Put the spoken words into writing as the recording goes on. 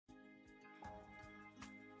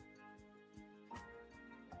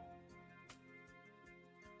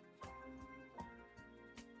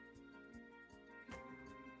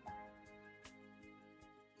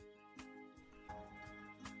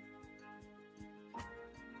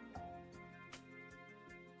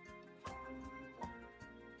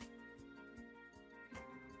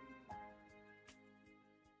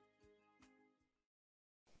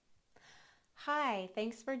Hi,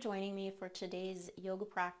 thanks for joining me for today's yoga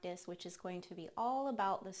practice, which is going to be all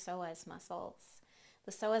about the psoas muscles.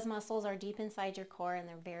 The psoas muscles are deep inside your core and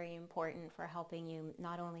they're very important for helping you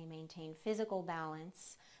not only maintain physical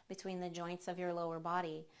balance between the joints of your lower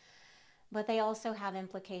body, but they also have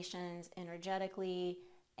implications energetically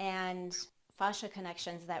and fascia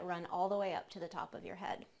connections that run all the way up to the top of your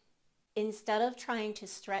head. Instead of trying to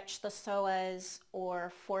stretch the psoas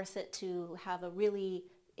or force it to have a really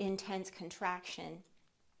intense contraction,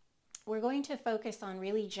 we're going to focus on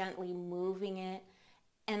really gently moving it.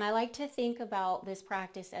 And I like to think about this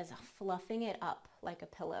practice as fluffing it up like a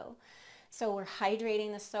pillow. So we're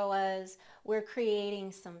hydrating the psoas, we're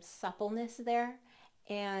creating some suppleness there,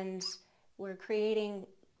 and we're creating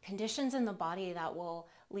conditions in the body that will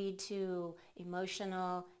lead to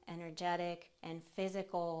emotional, energetic, and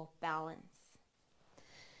physical balance.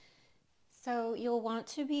 So you'll want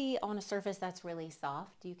to be on a surface that's really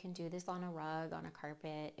soft. You can do this on a rug, on a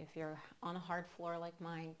carpet. If you're on a hard floor like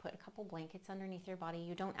mine, put a couple blankets underneath your body.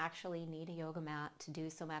 You don't actually need a yoga mat to do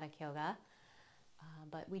somatic yoga,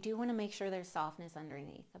 but we do want to make sure there's softness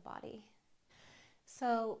underneath the body.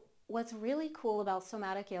 So what's really cool about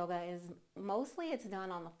somatic yoga is mostly it's done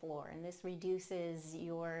on the floor, and this reduces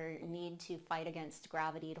your need to fight against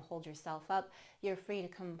gravity to hold yourself up. You're free to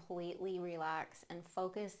completely relax and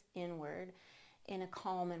focus inward in a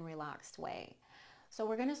calm and relaxed way. So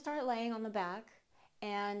we're going to start laying on the back,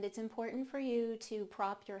 and it's important for you to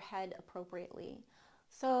prop your head appropriately.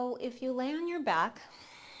 So if you lay on your back,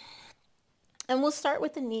 and we'll start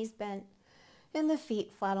with the knees bent and the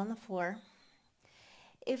feet flat on the floor.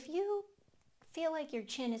 If you feel like your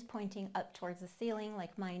chin is pointing up towards the ceiling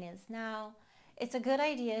like mine is now, it's a good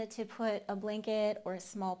idea to put a blanket or a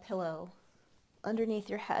small pillow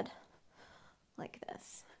underneath your head like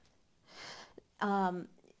this.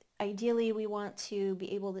 Ideally, we want to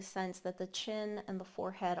be able to sense that the chin and the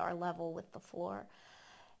forehead are level with the floor.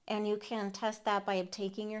 And you can test that by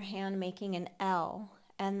taking your hand, making an L,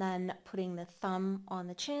 and then putting the thumb on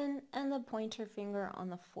the chin and the pointer finger on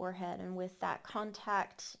the forehead. And with that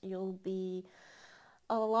contact, you'll be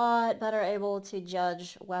a lot better able to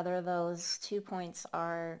judge whether those 2 points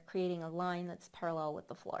are creating a line that's parallel with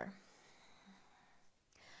the floor.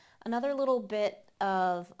 Another little bit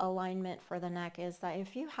of alignment for the neck is that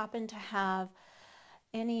if you happen to have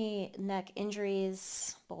any neck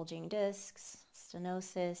injuries, bulging discs,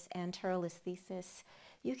 stenosis, anterolisthesis,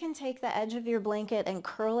 you can take the edge of your blanket and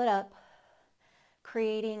curl it up,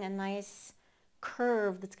 creating a nice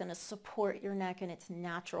curve that's going to support your neck in its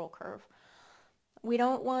natural curve. We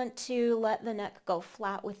don't want to let the neck go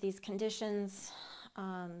flat with these conditions.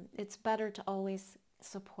 It's better to always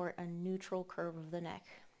support a neutral curve of the neck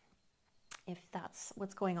if that's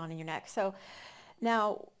what's going on in your neck. So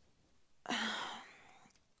now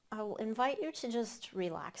I will invite you to just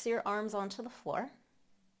relax your arms onto the floor.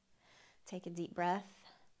 Take a deep breath.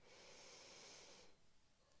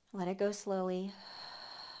 Let it go slowly,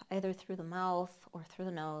 either through the mouth or through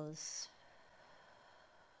the nose.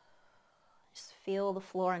 Just feel the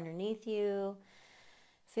floor underneath you.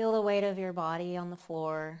 Feel the weight of your body on the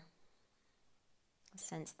floor.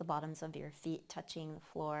 Sense the bottoms of your feet touching the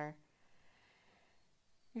floor.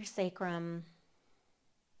 Your sacrum,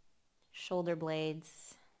 shoulder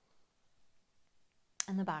blades,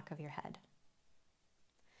 and the back of your head.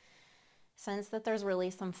 Sense that there's really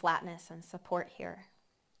some flatness and support here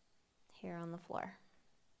on the floor.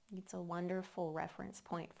 It's a wonderful reference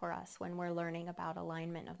point for us when we're learning about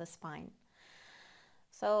alignment of the spine.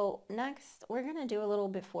 So next, we're going to do a little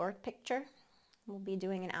before picture. We'll be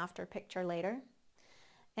doing an after picture later.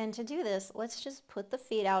 And to do this, let's just put the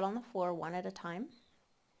feet out on the floor one at a time.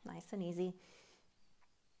 Nice and easy.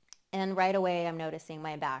 And right away, I'm noticing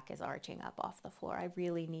my back is arching up off the floor. I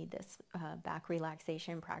really need this back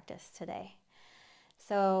relaxation practice today.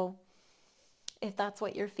 So if that's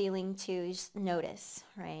what you're feeling too, just notice,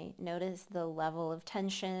 right? Notice the level of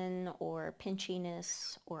tension or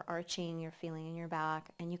pinchiness or arching you're feeling in your back.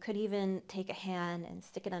 And you could even take a hand and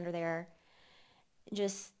stick it under there.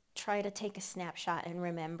 Just try to take a snapshot and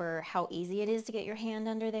remember how easy it is to get your hand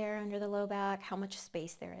under there, under the low back, how much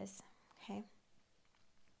space there is, okay?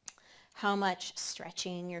 How much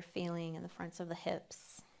stretching you're feeling in the fronts of the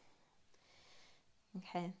hips,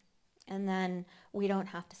 okay? And then we don't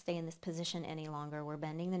have to stay in this position any longer. We're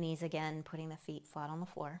bending the knees again, putting the feet flat on the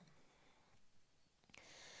floor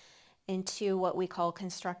into what we call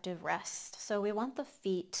constructive rest. So we want the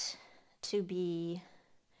feet to be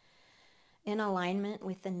in alignment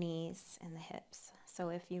with the knees and the hips. So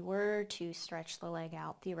if you were to stretch the leg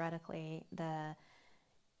out, theoretically, the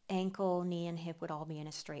ankle, knee, and hip would all be in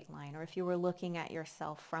a straight line. Or if you were looking at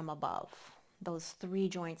yourself from above, those 3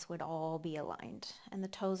 joints would all be aligned. And the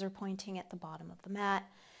toes are pointing at the bottom of the mat.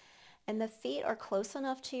 And the feet are close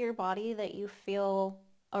enough to your body that you feel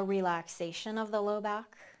a relaxation of the low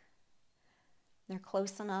back. They're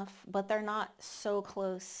close enough, but they're not so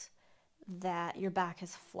close that your back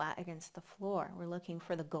is flat against the floor. We're looking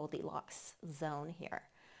for the Goldilocks zone here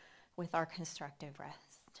with our constructive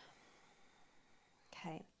rest.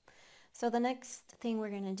 Okay, so the next thing we're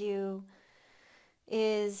going to do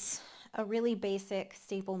is a really basic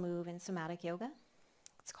staple move in somatic yoga.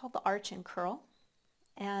 It's called the arch and curl.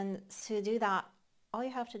 And to do that, all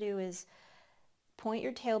you have to do is point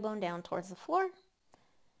your tailbone down towards the floor.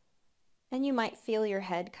 And you might feel your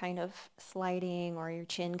head kind of sliding or your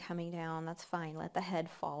chin coming down. That's fine. Let the head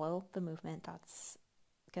follow the movement. That's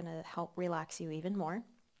going to help relax you even more.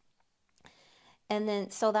 And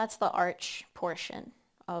then, so that's the arch portion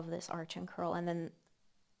of this arch and curl. And then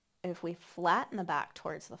if we flatten the back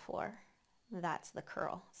towards the floor, that's the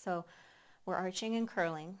curl. So we're arching and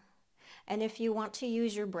curling. And if you want to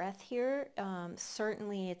use your breath here,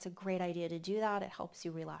 certainly it's a great idea to do that. It helps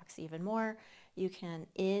you relax even more. You can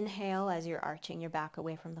inhale as you're arching your back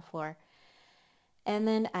away from the floor. And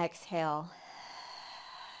then exhale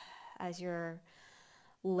as you're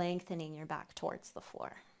lengthening your back towards the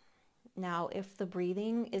floor. Now, if the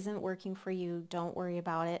breathing isn't working for you, don't worry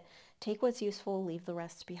about it. Take what's useful, leave the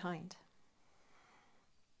rest behind.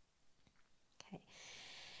 Okay.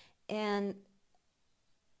 And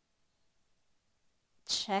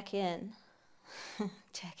check in.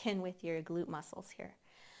 Check in with your glute muscles here.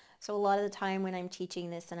 So a lot of the time when I'm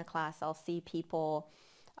teaching this in a class, I'll see people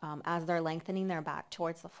as they're lengthening their back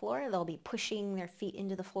towards the floor, they'll be pushing their feet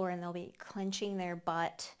into the floor and they'll be clenching their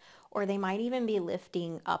butt, or they might even be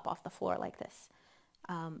lifting up off the floor like this.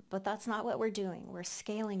 But that's not what we're doing. We're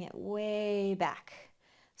scaling it way back.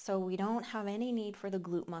 So we don't have any need for the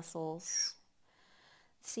glute muscles.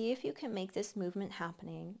 See if you can make this movement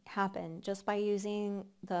happen just by using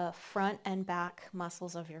the front and back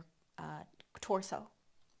muscles of your torso.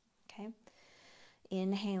 Okay,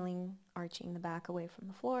 inhaling, arching the back away from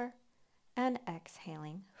the floor, and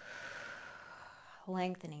exhaling,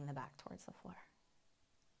 lengthening the back towards the floor.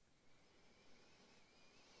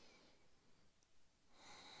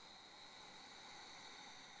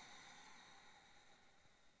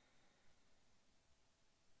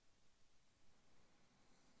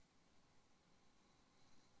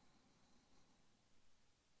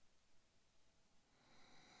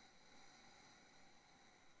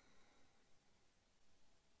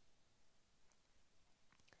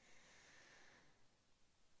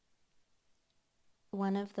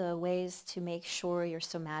 One of the ways to make sure your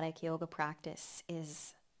somatic yoga practice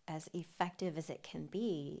is as effective as it can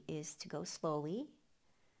be is to go slowly.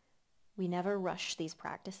 We never rush these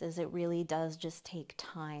practices. It really does just take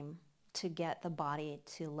time to get the body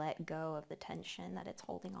to let go of the tension that it's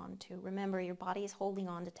holding on to. Remember, your body is holding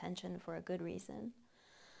on to tension for a good reason.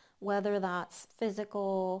 Whether that's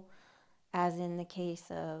physical, as in the case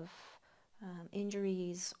of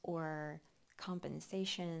injuries or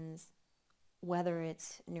compensations, whether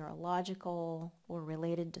it's neurological or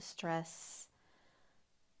related to stress,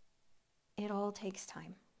 it all takes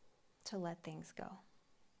time to let things go.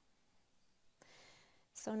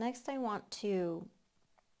 So next I want to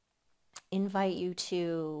invite you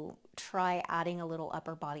to try adding a little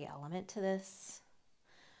upper body element to this.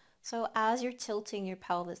 So as you're tilting your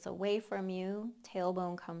pelvis away from you,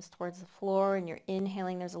 tailbone comes towards the floor and you're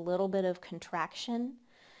inhaling, there's a little bit of contraction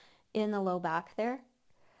in the low back there.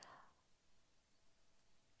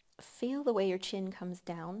 Feel the way your chin comes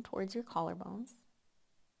down towards your collarbones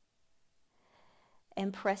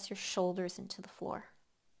and press your shoulders into the floor.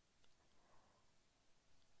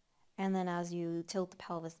 And then as you tilt the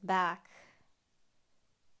pelvis back,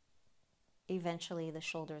 eventually the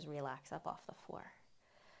shoulders relax up off the floor.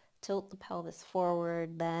 Tilt the pelvis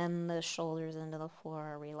forward, then the shoulders into the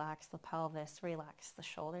floor, relax the pelvis, relax the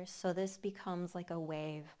shoulders. So this becomes like a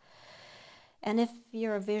wave. And if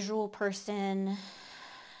you're a visual person,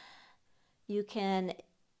 you can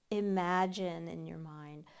imagine in your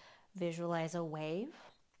mind, visualize a wave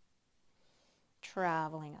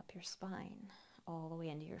traveling up your spine all the way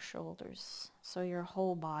into your shoulders. So your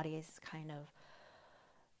whole body is kind of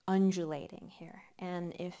undulating here.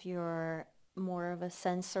 And if you're more of a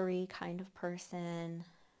sensory kind of person,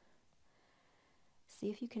 see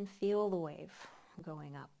if you can feel the wave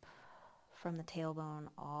going up from the tailbone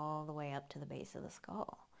all the way up to the base of the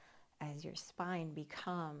skull as your spine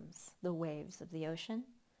becomes the waves of the ocean.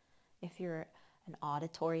 If you're an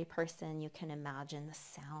auditory person, you can imagine the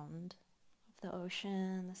sound of the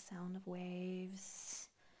ocean, the sound of waves.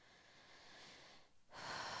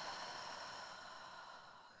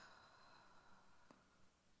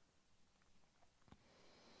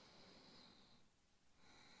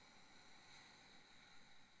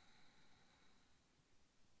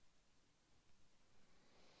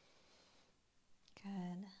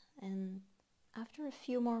 After a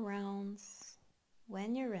few more rounds,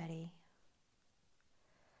 when you're ready,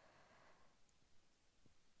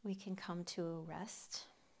 we can come to a rest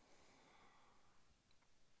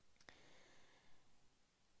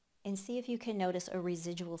and see if you can notice a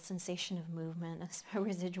residual sensation of movement, a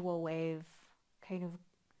residual wave kind of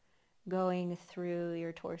going through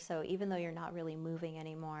your torso, even though you're not really moving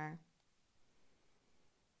anymore.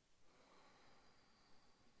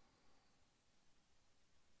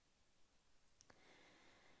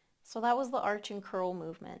 So that was the arch and curl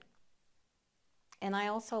movement. And I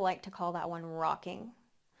also like to call that one rocking.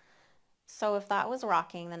 So if that was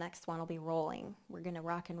rocking, the next one will be rolling. We're going to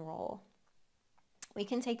rock and roll. We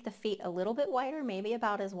can take the feet a little bit wider, maybe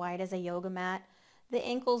about as wide as a yoga mat. The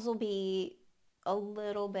ankles will be a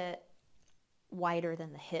little bit wider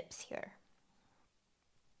than the hips here.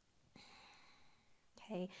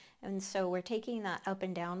 Okay, and so we're taking that up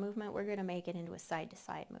and down movement, we're going to make it into a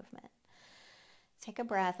side-to-side movement. Take a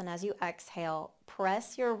breath, and as you exhale,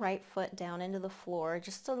 press your right foot down into the floor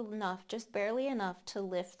just enough, just barely enough to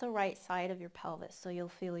lift the right side of your pelvis, so you'll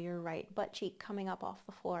feel your right butt cheek coming up off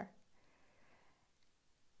the floor.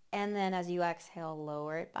 And then as you exhale,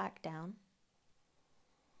 lower it back down.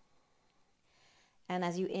 And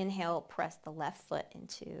as you inhale, press the left foot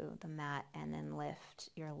into the mat and then lift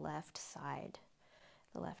your left side,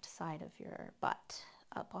 the left side of your butt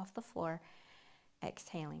up off the floor.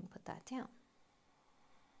 Exhaling, put that down.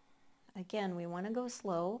 Again, we want to go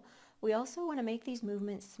slow. We also want to make these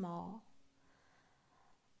movements small.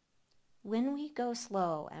 When we go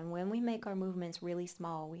slow and when we make our movements really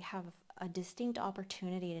small, we have a distinct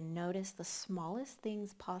opportunity to notice the smallest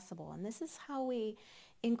things possible. And this is how we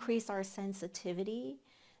increase our sensitivity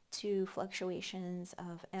to fluctuations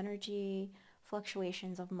of energy,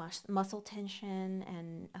 fluctuations of muscle tension,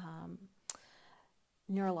 and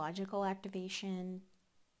neurological activation.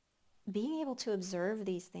 Being able to observe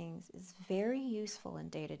these things is very useful in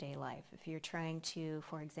day-to-day life if you're trying to,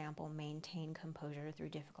 for example, maintain composure through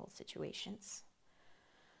difficult situations.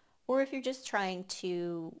 Or if you're just trying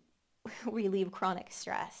to relieve chronic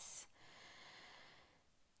stress.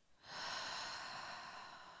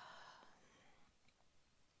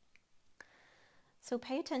 So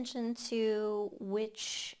pay attention to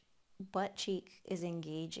which butt cheek is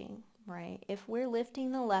engaging, right? If we're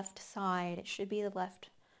lifting the left side, it should be the left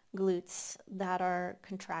glutes that are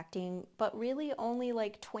contracting, but really only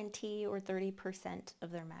like 20 or 30%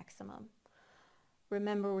 of their maximum.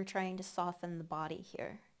 Remember, we're trying to soften the body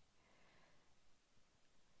here.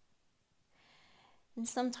 And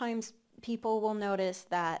sometimes people will notice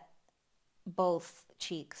that both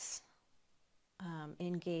cheeks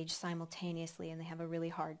engage simultaneously, and they have a really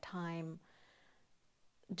hard time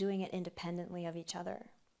doing it independently of each other.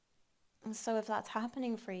 And so if that's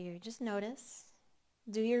happening for you, just notice.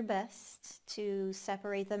 Do your best to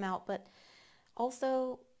separate them out, but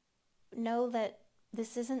also know that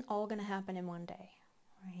this isn't all going to happen in one day,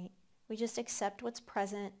 right? We just accept what's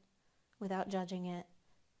present without judging it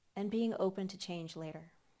and being open to change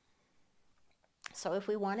later. So if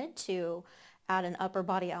we wanted to add an upper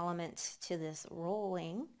body element to this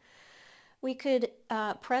rolling, we could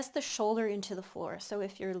press the shoulder into the floor. So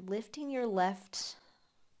if you're lifting your left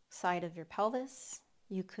side of your pelvis,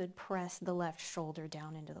 you could press the left shoulder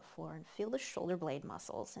down into the floor and feel the shoulder blade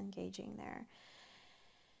muscles engaging there.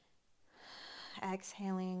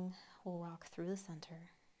 Exhaling, we'll rock through the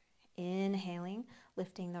center. Inhaling,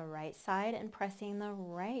 lifting the right side and pressing the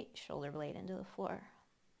right shoulder blade into the floor.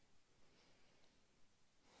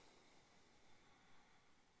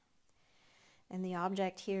 And the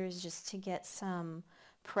object here is just to get some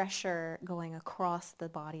pressure going across the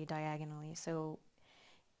body diagonally. So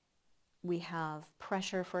we have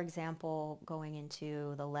pressure, for example, going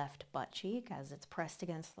into the left butt cheek as it's pressed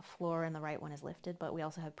against the floor and the right one is lifted, but we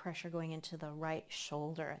also have pressure going into the right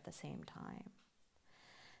shoulder at the same time.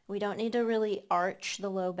 We don't need to really arch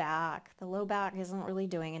the low back. The low back isn't really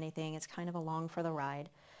doing anything. It's kind of along for the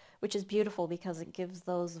ride, which is beautiful because it gives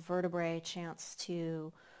those vertebrae a chance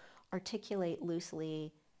to articulate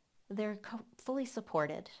loosely. They're fully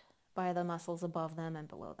supported by the muscles above them and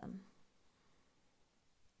below them.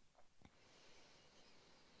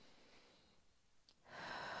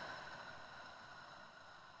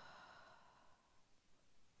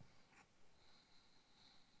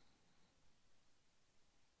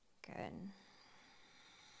 Good.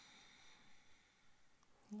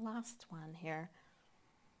 Last one here.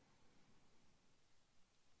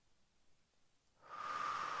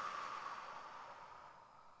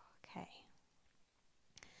 Okay.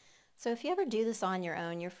 So if you ever do this on your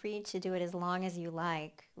own, you're free to do it as long as you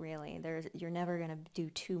like, really. You're never going to do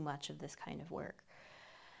too much of this kind of work.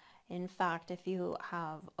 In fact, if you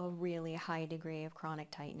have a really high degree of chronic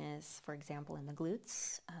tightness, for example, in the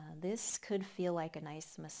glutes, this could feel like a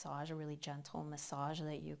nice massage, a really gentle massage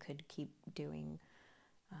that you could keep doing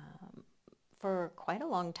for quite a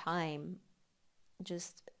long time,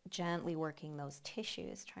 just gently working those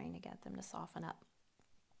tissues, trying to get them to soften up.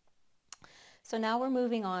 So now we're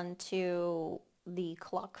moving on to the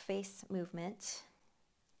clock face movement.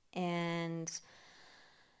 And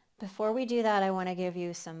before we do that, I want to give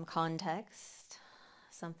you some context,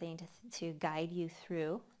 something to guide you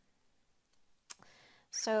through.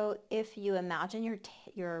 So if you imagine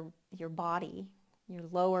your body, your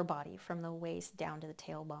lower body from the waist down to the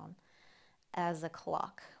tailbone as a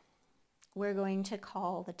clock, we're going to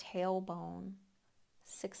call the tailbone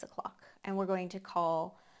 6 o'clock, and we're going to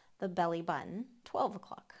call the belly button 12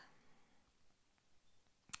 o'clock.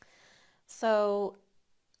 So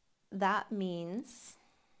that means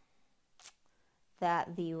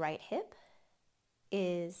that the right hip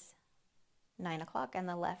is 9 o'clock and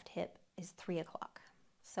the left hip is 3 o'clock.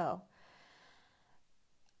 So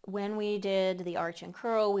when we did the arch and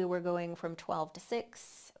curl, we were going from 12 to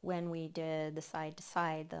 6. When we did the side to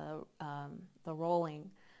side, the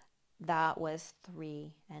rolling, that was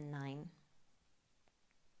 3 and 9.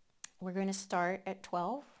 We're going to start at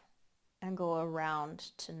 12 and go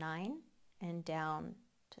around to 9 and down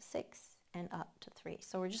to 6 and up to 3.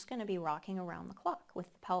 So we're just going to be rocking around the clock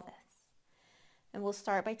with the pelvis. And we'll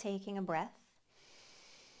start by taking a breath.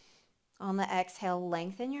 On the exhale,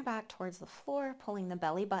 lengthen your back towards the floor, pulling the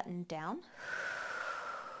belly button down.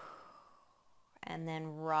 And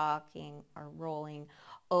then rocking or rolling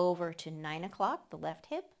over to 9 o'clock, the left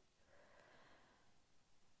hip.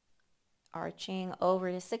 Arching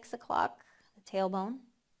over to 6 o'clock, the tailbone.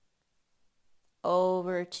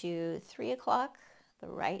 Over to 3 o'clock, the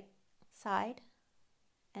right side.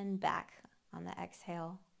 And back on the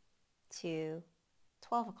exhale to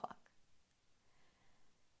 12 o'clock.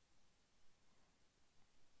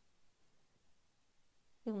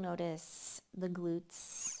 You'll notice the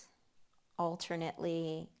glutes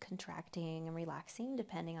alternately contracting and relaxing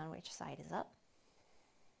depending on which side is up.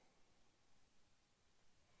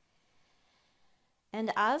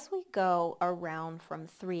 And as we go around from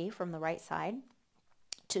 3 from the right side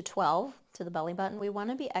to 12 to the belly button, we want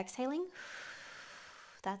to be exhaling.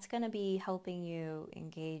 That's going to be helping you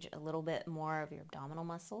engage a little bit more of your abdominal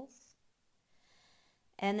muscles.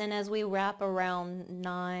 And then as we wrap around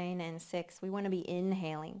 9 and 6, we want to be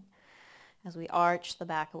inhaling as we arch the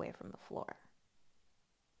back away from the floor.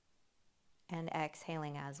 And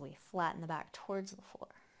exhaling as we flatten the back towards the floor.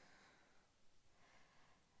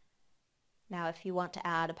 Now, if you want to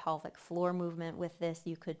add a pelvic floor movement with this,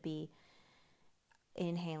 you could be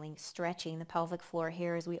inhaling, stretching the pelvic floor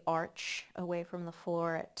here as we arch away from the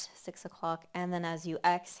floor at 6 o'clock. And then as you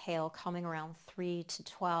exhale, coming around 3 to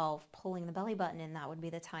 12, pulling the belly button in, that would be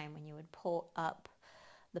the time when you would pull up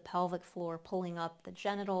the pelvic floor, pulling up the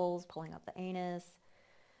genitals, pulling up the anus,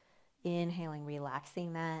 inhaling,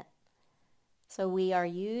 relaxing that. So we are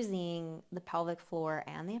using the pelvic floor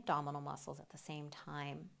and the abdominal muscles at the same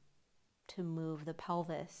time to move the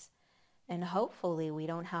pelvis. And hopefully we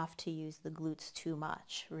don't have to use the glutes too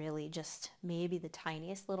much, really just maybe the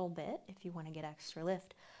tiniest little bit if you want to get extra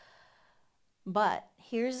lift. But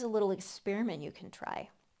here's a little experiment you can try.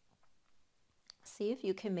 See if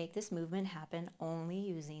you can make this movement happen only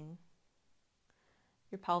using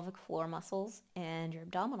your pelvic floor muscles and your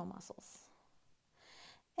abdominal muscles.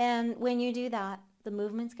 And when you do that, the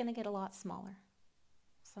movement's going to get a lot smaller.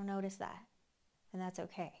 So notice that, and that's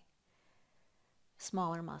okay.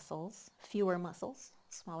 Smaller muscles, fewer muscles,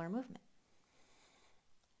 smaller movement.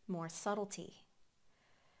 More subtlety.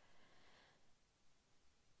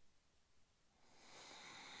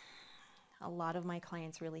 A lot of my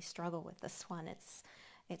clients really struggle with this one.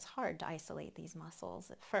 It's hard to isolate these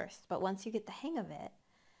muscles at first, but once you get the hang of it,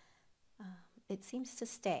 it seems to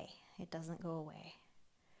stay. It doesn't go away.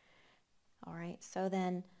 All right, so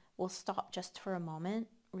then we'll stop just for a moment,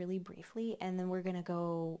 really briefly, and then we're going to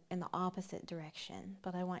go in the opposite direction.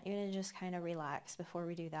 But I want you to just kind of relax before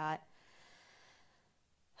we do that.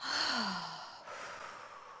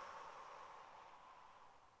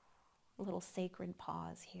 A little sacred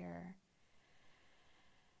pause here.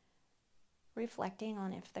 Reflecting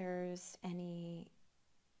on if there's any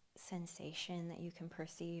sensation that you can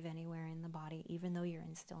perceive anywhere in the body, even though you're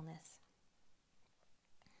in stillness.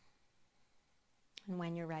 And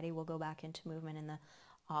when you're ready, we'll go back into movement in the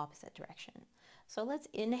opposite direction. So let's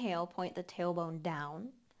inhale, point the tailbone down,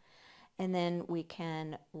 and then we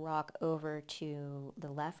can rock over to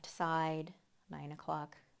the left side, 9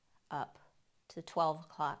 o'clock, up to 12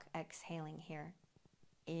 o'clock, exhaling here.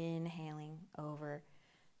 inhaling over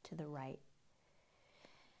to the right.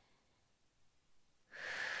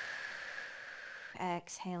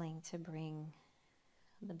 Exhaling to bring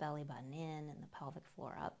the belly button in and the pelvic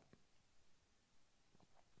floor up.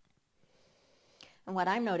 And what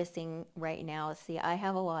I'm noticing right now is, see, I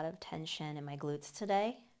have a lot of tension in my glutes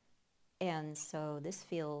today. And so this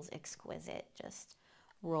feels exquisite, just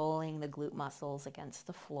rolling the glute muscles against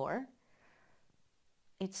the floor.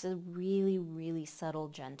 It's a really, really subtle,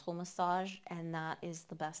 gentle massage, and that is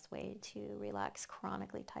the best way to relax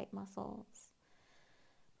chronically tight muscles.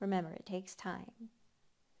 Remember, it takes time.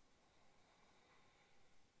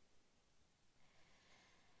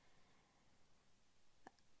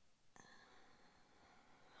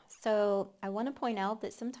 So I want to point out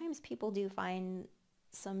that sometimes people do find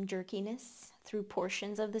some jerkiness through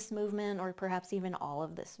portions of this movement, or perhaps even all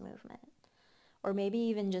of this movement, or maybe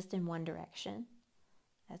even just in one direction.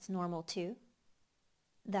 That's normal too.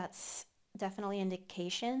 That's definitely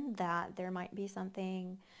indication that there might be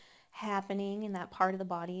something happening in that part of the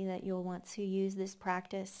body that you'll want to use this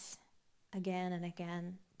practice again and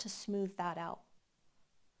again to smooth that out.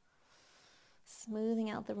 Smoothing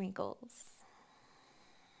out the wrinkles.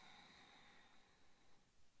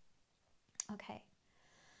 Okay,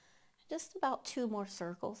 just about 2 more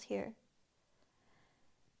circles here.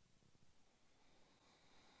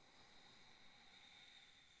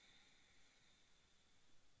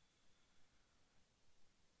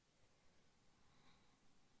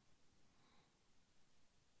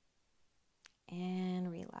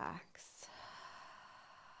 And relax.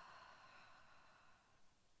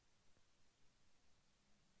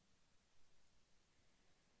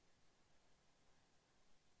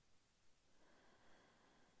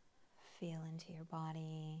 Feel into your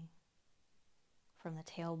body from the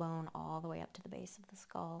tailbone all the way up to the base of the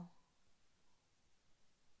skull.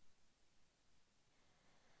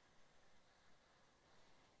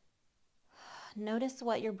 Notice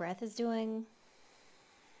what your breath is doing.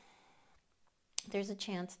 There's a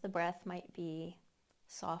chance the breath might be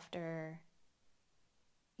softer,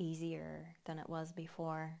 easier than it was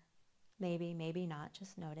before. Maybe, maybe not,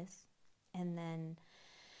 just notice. And then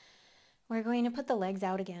we're going to put the legs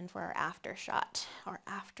out again for our after shot, our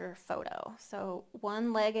after photo. So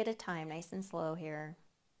one leg at a time, nice and slow here.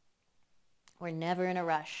 We're never in a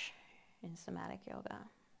rush in somatic yoga.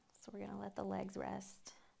 So we're going to let the legs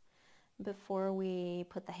rest. Before we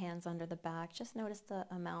put the hands under the back, just notice the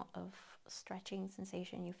amount of stretching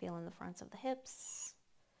sensation you feel in the fronts of the hips.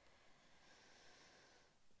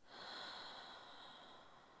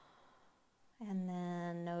 And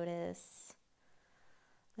then notice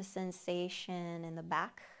the sensation in the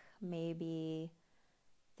back. Maybe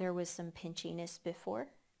there was some pinchiness before.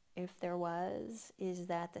 If there was, is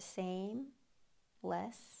that the same,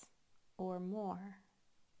 less, or more?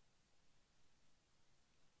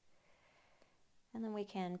 And then we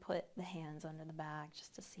can put the hands under the back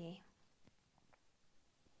just to see.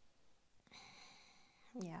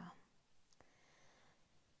 Yeah.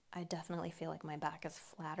 I definitely feel like my back is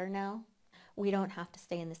flatter now. We don't have to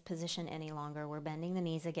stay in this position any longer. We're bending the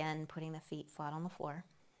knees again, putting the feet flat on the floor.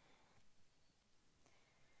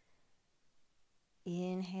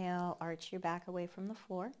 Inhale, arch your back away from the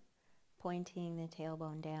floor, pointing the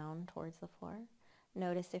tailbone down towards the floor.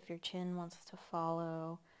 Notice if your chin wants to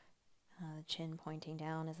follow, the chin pointing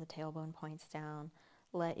down as the tailbone points down.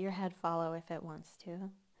 Let your head follow if it wants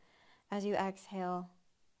to. As you exhale,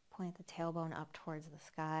 point the tailbone up towards the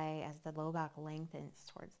sky as the low back lengthens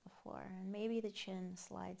towards the floor. And maybe the chin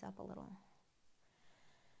slides up a little.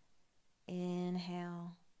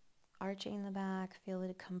 Inhale, arching the back. Feel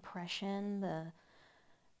the compression, the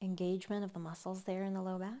engagement of the muscles there in the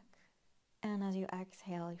low back. And as you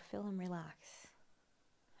exhale, you feel them relax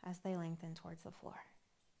as they lengthen towards the floor.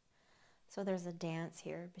 So there's a dance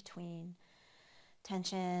here between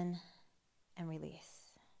tension and release.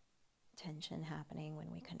 Tension happening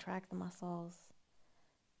when we contract the muscles,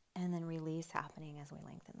 and then release happening as we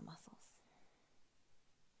lengthen the muscles.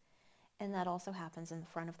 And that also happens in the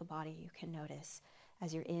front of the body. You can notice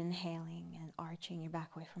as you're inhaling and arching your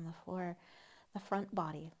back away from the floor, the front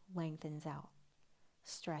body lengthens out,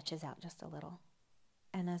 stretches out just a little.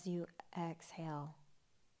 And as you exhale,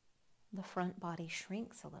 the front body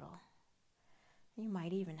shrinks a little. You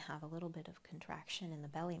might even have a little bit of contraction in the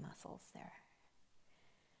belly muscles there.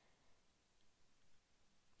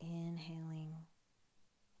 Inhaling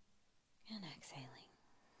and exhaling.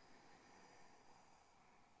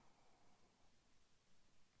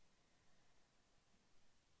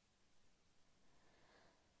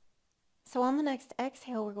 So on the next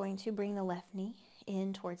exhale, we're going to bring the left knee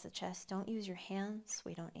in towards the chest. Don't use your hands.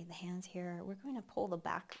 We don't need the hands here. We're going to pull the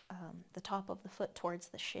back, the top of the foot towards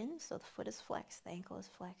the shin, so the foot is flexed, the ankle is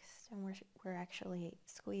flexed, and we're actually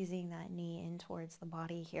squeezing that knee in towards the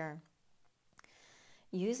body here,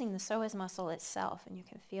 using the psoas muscle itself, and you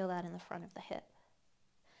can feel that in the front of the hip.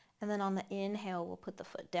 And then on the inhale, we'll put the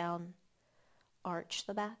foot down, arch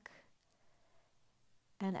the back,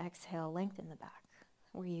 and exhale, lengthen the back.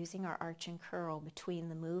 We're using our arch and curl between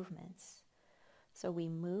the movements. So we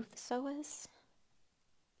move the psoas,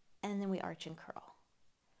 and then we arch and curl.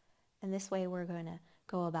 And this way we're going to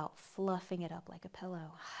go about fluffing it up like a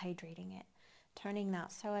pillow, hydrating it, turning that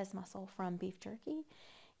psoas muscle from beef jerky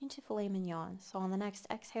into filet mignon. So on the next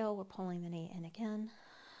exhale, we're pulling the knee in again.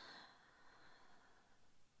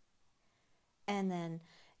 And then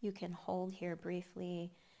you can hold here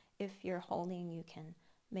briefly. If you're holding, you can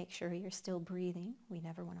make sure you're still breathing. We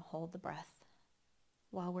never want to hold the breath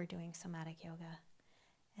while we're doing somatic yoga.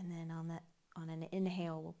 And then on an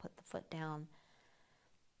inhale, we'll put the foot down,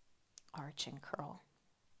 arch and curl.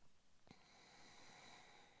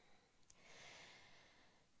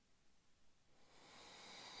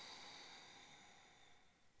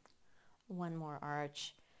 One more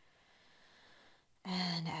arch.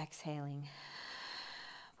 And exhaling,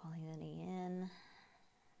 pulling the knee in.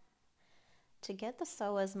 To get the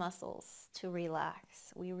psoas muscles to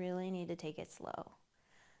relax, we really need to take it slow.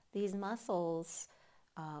 These muscles,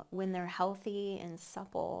 when they're healthy and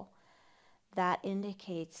supple, that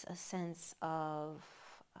indicates a sense of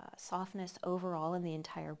softness overall in the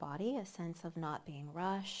entire body, a sense of not being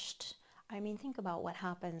rushed. I mean, think about what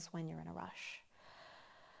happens when you're in a rush.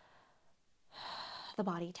 The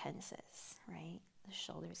body tenses, right? The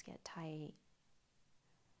shoulders get tight.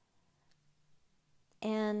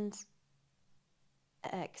 And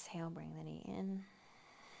exhale, bring the knee in.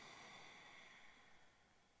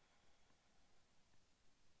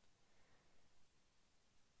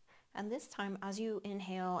 And this time, as you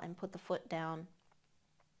inhale and put the foot down,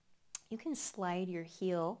 you can slide your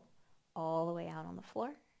heel all the way out on the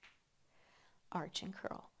floor, arch and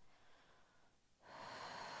curl.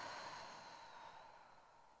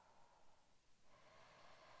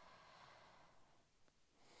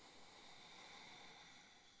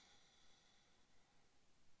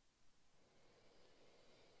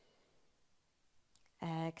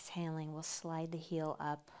 Exhaling, we'll slide the heel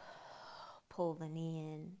up, pull the knee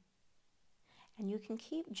in, and you can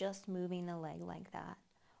keep just moving the leg like that.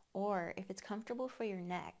 Or if it's comfortable for your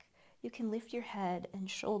neck, you can lift your head and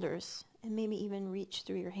shoulders and maybe even reach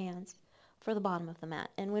through your hands for the bottom of the mat.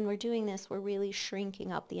 And when we're doing this, we're really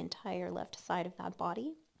shrinking up the entire left side of that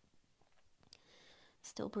body.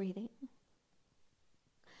 Still breathing.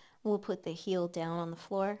 We'll put the heel down on the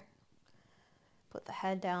floor. Put the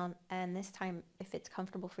head down, and this time, if it's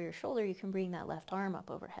comfortable for your shoulder, you can bring that left arm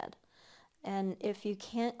up overhead. And if you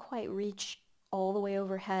can't quite reach all the way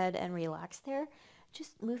overhead and relax there,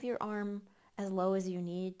 just move your arm as low as you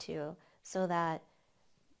need to so that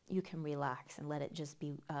you can relax and let it just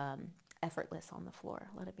be effortless on the floor.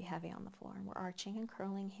 Let it be heavy on the floor. And we're arching and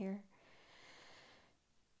curling here.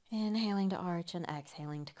 Inhaling to arch and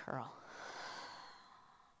exhaling to curl.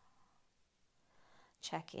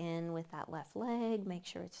 Check in with that left leg, make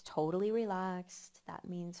sure it's totally relaxed. That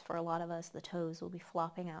means for a lot of us, the toes will be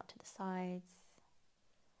flopping out to the sides.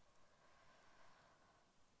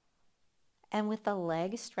 And with the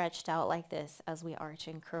leg stretched out like this as we arch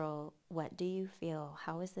and curl, what do you feel?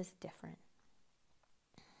 How is this different?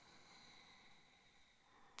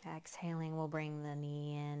 Exhaling, we'll bring the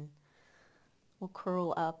knee in. We'll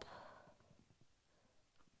curl up.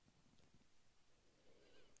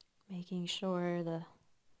 Making sure the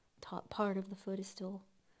top part of the foot is still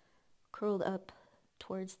curled up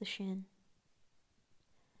towards the shin.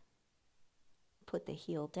 Put the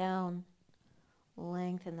heel down,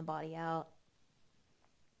 lengthen the body out.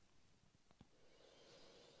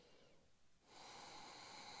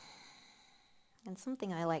 And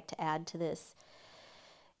something I like to add to this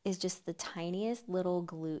is just the tiniest little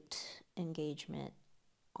glute engagement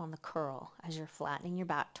on the curl as you're flattening your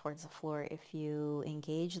back towards the floor. If you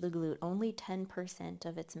engage the glute only 10%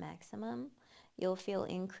 of its maximum, you'll feel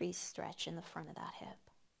increased stretch in the front of that hip.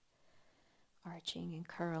 Arching and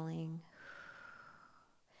curling.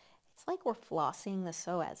 It's like we're flossing the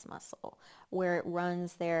psoas muscle, where it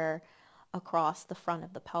runs there across the front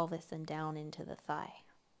of the pelvis and down into the thigh.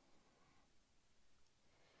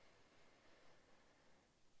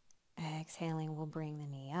 Exhaling, we'll bring the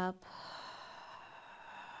knee up.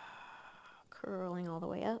 Curling all the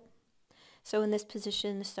way up. So in this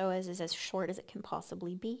position, the psoas is as short as it can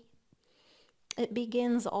possibly be. It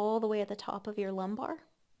begins all the way at the top of your lumbar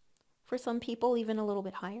For some people, even a little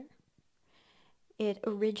bit higher. It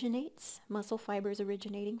originates, muscle fibers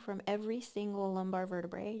originating from every single lumbar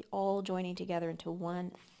vertebrae, all joining together into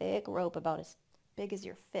one thick rope about as big as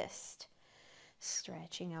your fist,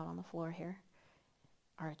 stretching out on the floor here,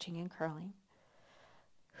 arching and curling.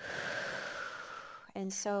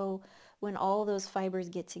 And so when all those fibers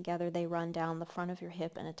get together, they run down the front of your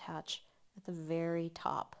hip and attach at the very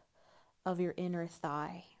top of your inner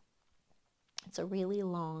thigh. It's a really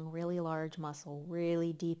long, really large muscle,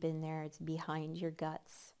 really deep in there. It's behind your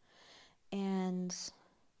guts. And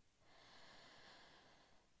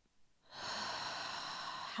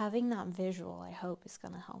having that visual, I hope, is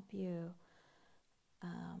going to help you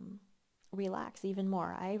relax even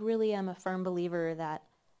more. I really am a firm believer that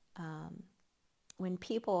when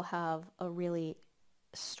people have a really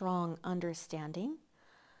strong understanding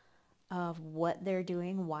of what they're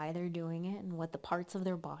doing, why they're doing it, and what the parts of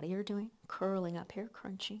their body are doing, curling up here,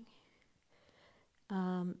 crunching,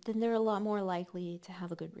 then they're a lot more likely to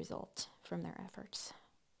have a good result from their efforts.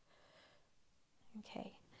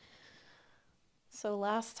 Okay. So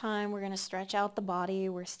last time we're going to stretch out the body.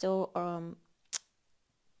 We're still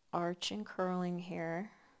arch and curling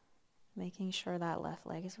here, making sure that left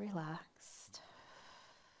leg is relaxed.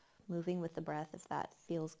 Moving with the breath if that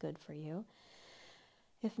feels good for you.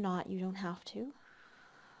 If not, you don't have to.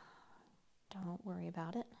 Don't worry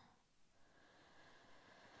about it.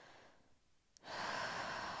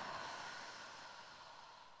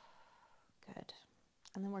 Good.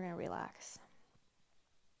 And then we're going to relax.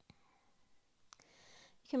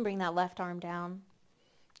 You can bring that left arm down.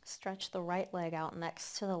 Stretch the right leg out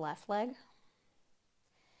next to the left leg.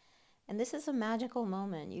 And this is a magical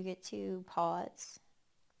moment. You get to pause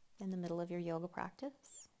in the middle of your yoga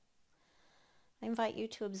practice. I invite you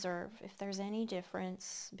to observe if there's any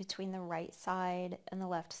difference between the right side and the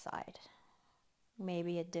left side.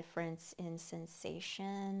 Maybe a difference in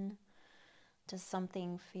sensation. Does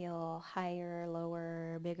something feel higher,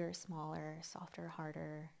 lower, bigger, smaller, softer,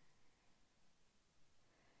 harder?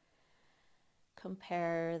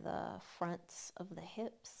 Compare the fronts of the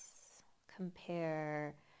hips.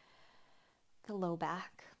 Compare the low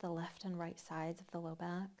back, the left and right sides of the low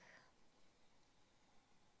back.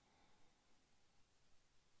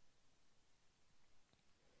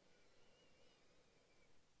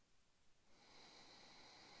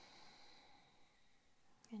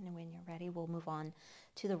 And when you're ready, we'll move on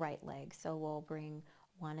to the right leg. So we'll bring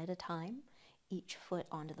one at a time, each foot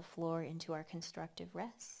onto the floor into our constructive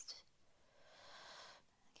rest.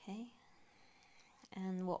 Okay.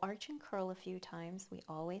 And we'll arch and curl a few times. We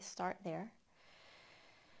always start there.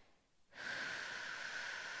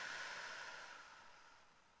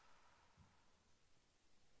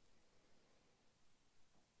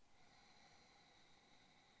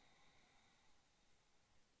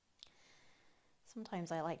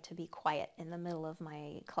 Sometimes I like to be quiet in the middle of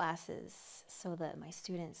my classes so that my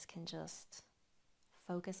students can just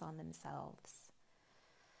focus on themselves.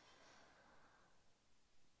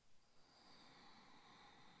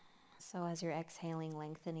 So as you're exhaling,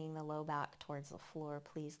 lengthening the low back towards the floor,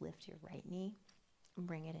 please lift your right knee and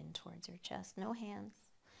bring it in towards your chest. No hands.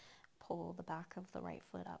 Pull the back of the right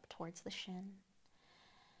foot up towards the shin.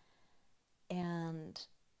 And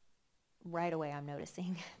right away I'm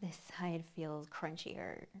noticing this side feels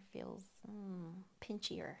crunchier, feels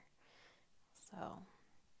pinchier. So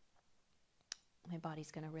my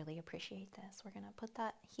body's going to really appreciate this. We're going to put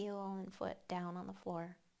that heel and foot down on the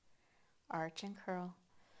floor. Arch and curl.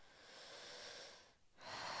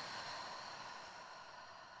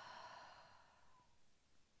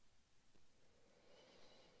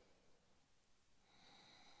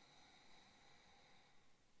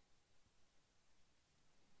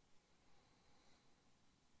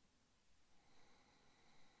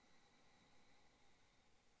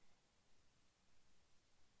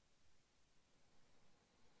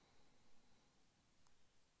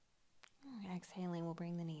 Exhaling, we'll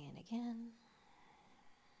bring the knee in again.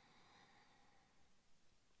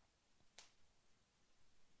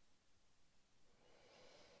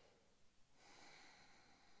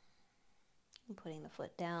 And putting the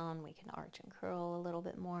foot down, we can arch and curl a little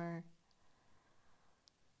bit more.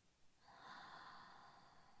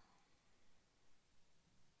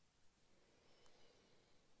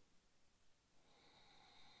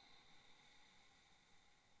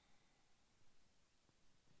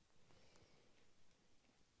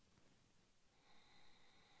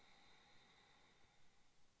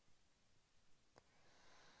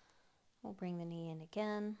 We'll bring the knee in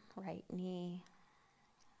again, right knee.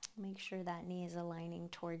 Make sure that knee is aligning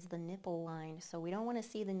towards the nipple line. So we don't want to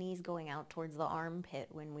see the knees going out towards the armpit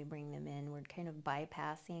when we bring them in. We're kind of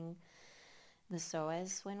bypassing the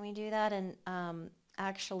psoas when we do that. And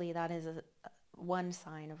actually, that is one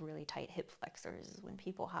sign of really tight hip flexors is when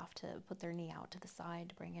people have to put their knee out to the side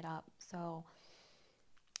to bring it up. So,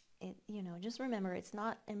 just remember, it's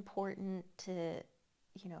not important to,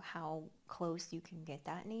 how close you can get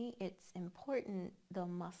that knee. It's important the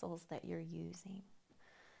muscles that you're using.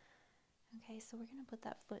 Okay, so we're going to put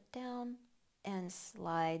that foot down and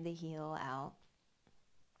slide the heel out.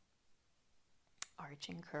 Arch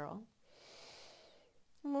and curl.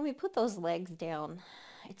 And when we put those legs down,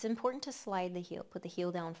 it's important to slide the heel, put the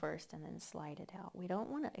heel down first and then slide it out. We don't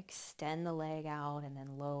want to extend the leg out and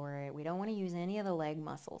then lower it. We don't want to use any of the leg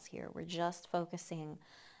muscles here. We're just focusing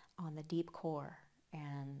on the deep core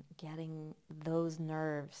and getting those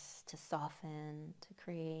nerves to soften, to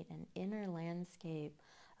create an inner landscape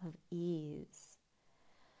of ease.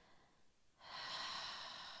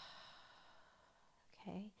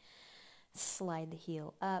 Okay. Slide the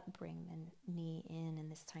heel up, bring the knee in, and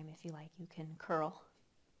this time, if you like, you can curl.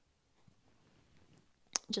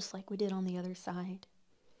 Just like we did on the other side.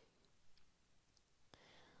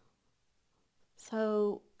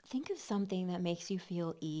 So think of something that makes you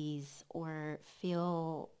feel ease or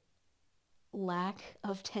feel lack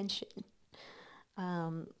of tension.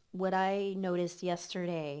 What I noticed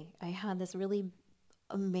yesterday, I had this really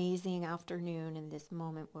amazing afternoon in this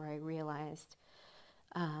moment where I realized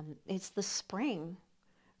it's the spring.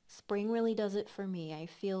 Spring really does it for me. I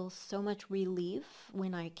feel so much relief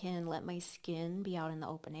when I can let my skin be out in the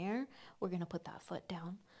open air. We're going to put that foot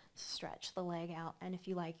down, stretch the leg out, and if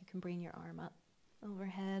you like, you can bring your arm up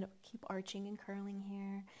overhead. Keep arching and curling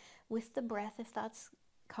here with the breath if that's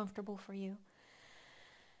comfortable for you.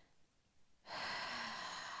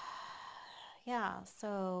 Yeah,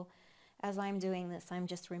 so as I'm doing this, I'm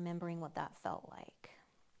just remembering what that felt like.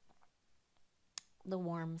 The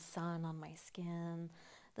warm sun on my skin,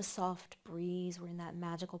 the soft breeze. We're in that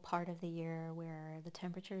magical part of the year where the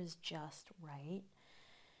temperature is just right.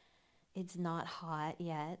 It's not hot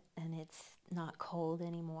yet, and it's not cold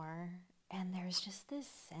anymore. And there's just this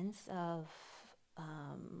sense of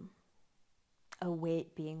a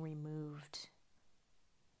weight being removed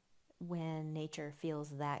when nature feels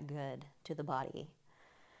that good to the body.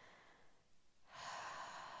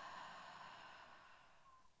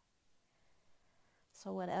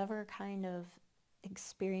 So whatever kind of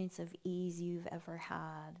experience of ease you've ever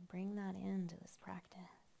had, bring that into this practice.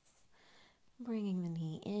 Bringing the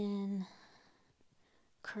knee in,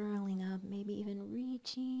 curling up, maybe even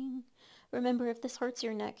reaching. Remember, if this hurts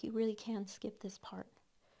your neck, you really can skip this part.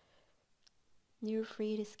 You're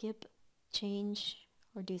free to skip, change,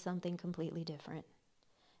 or do something completely different.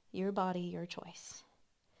 Your body, your choice.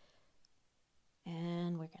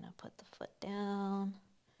 And we're going to put the foot down.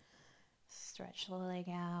 Stretch the leg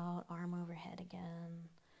out, arm overhead again.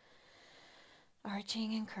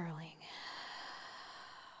 Arching and curling.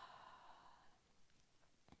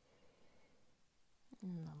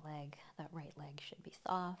 And the leg, that right leg should be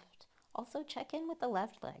soft. Also check in with the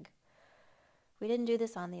left leg. We didn't do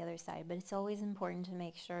this on the other side, but it's always important to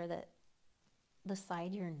make sure that the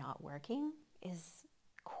side you're not working is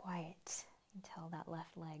quiet until that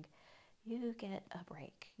left leg. You get a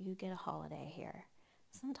break. You get a holiday here.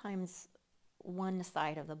 Sometimes one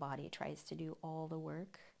side of the body tries to do all the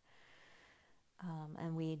work,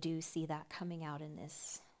 and we do see that coming out in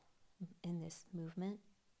this movement.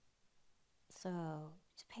 So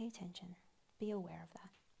just pay attention. Be aware of that.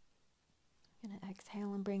 I'm going to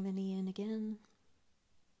exhale and bring the knee in again.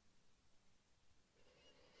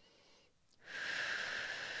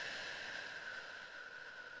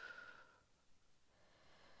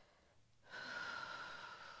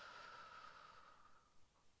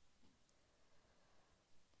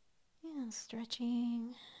 And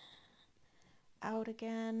stretching out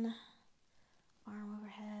again. Arm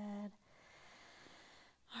overhead.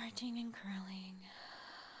 Arching and curling.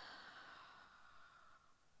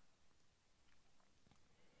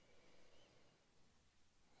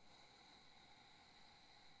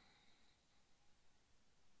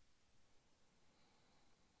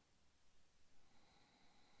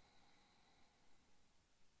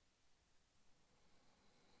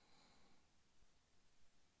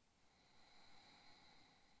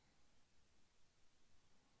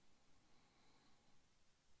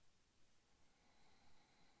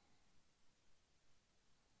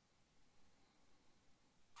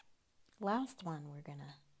 Last one, we're going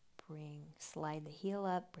to slide the heel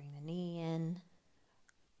up, bring the knee in,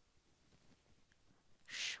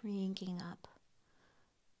 shrinking up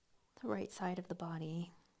the right side of the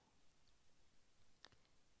body.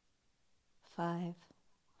 5,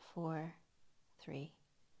 4, 3,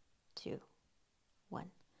 2, 1.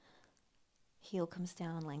 Heel comes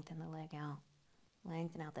down, lengthen the leg out.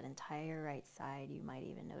 Lengthen out that entire right side. You might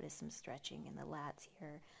even notice some stretching in the lats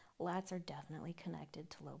here. Lats are definitely connected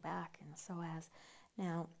to low back and psoas.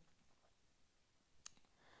 Now,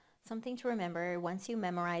 something to remember, once you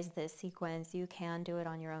memorize this sequence, you can do it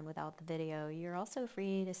on your own without the video. You're also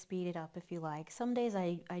free to speed it up if you like. Some days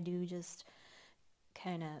I do just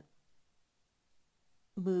kind of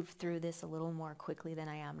move through this a little more quickly than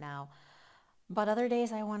I am now. But other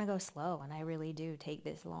days I want to go slow, and I really do take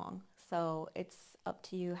this long. So it's up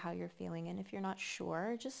to you how you're feeling. And if you're not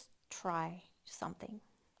sure, just try something.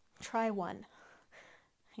 Try one,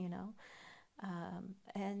 you know,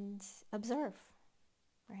 and observe,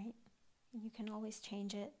 right? You can always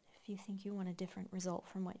change it if you think you want a different result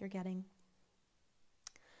from what you're getting.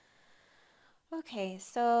 Okay,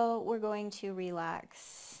 so we're going to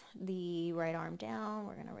relax the right arm down.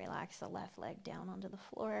 We're going to relax the left leg down onto the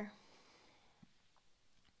floor.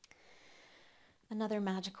 Another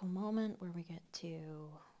magical moment where we get to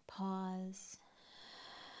pause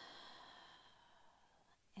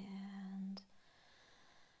and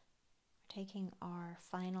we're taking our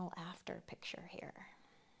final after picture here.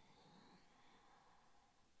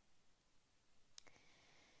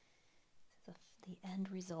 The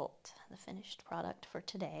end result, the finished product for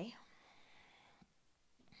today.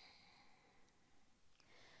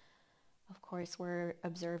 Of course, we're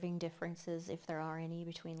observing differences, if there are any,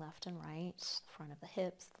 between left and right, the front of the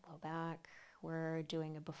hips, the low back. We're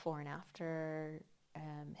doing a before and after.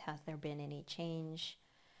 Has there been any change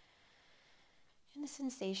in the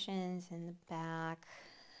sensations in the back?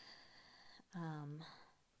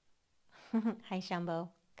 Hi, Shambo.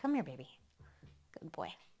 Come here, baby. Good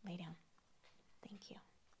boy. Lay down. Thank you.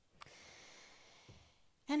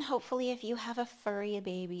 And hopefully if you have a furry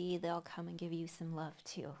baby, they'll come and give you some love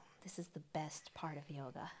too. This is the best part of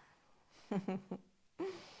yoga.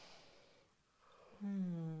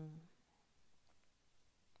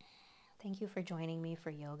 Thank you for joining me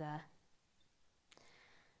for yoga.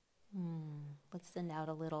 Let's send out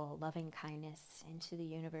a little loving kindness into the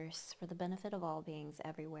universe for the benefit of all beings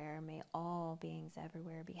everywhere. May all beings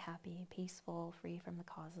everywhere be happy, peaceful, free from the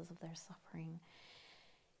causes of their suffering,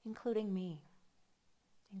 including me,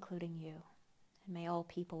 including you. And may all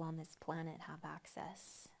people on this planet have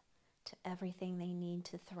access to everything they need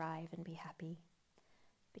to thrive and be happy,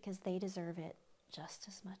 because they deserve it just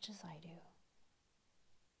as much as I do.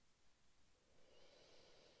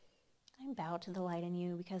 I bow to the light in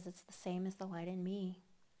you because it's the same as the light in me.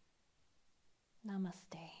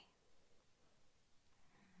 Namaste.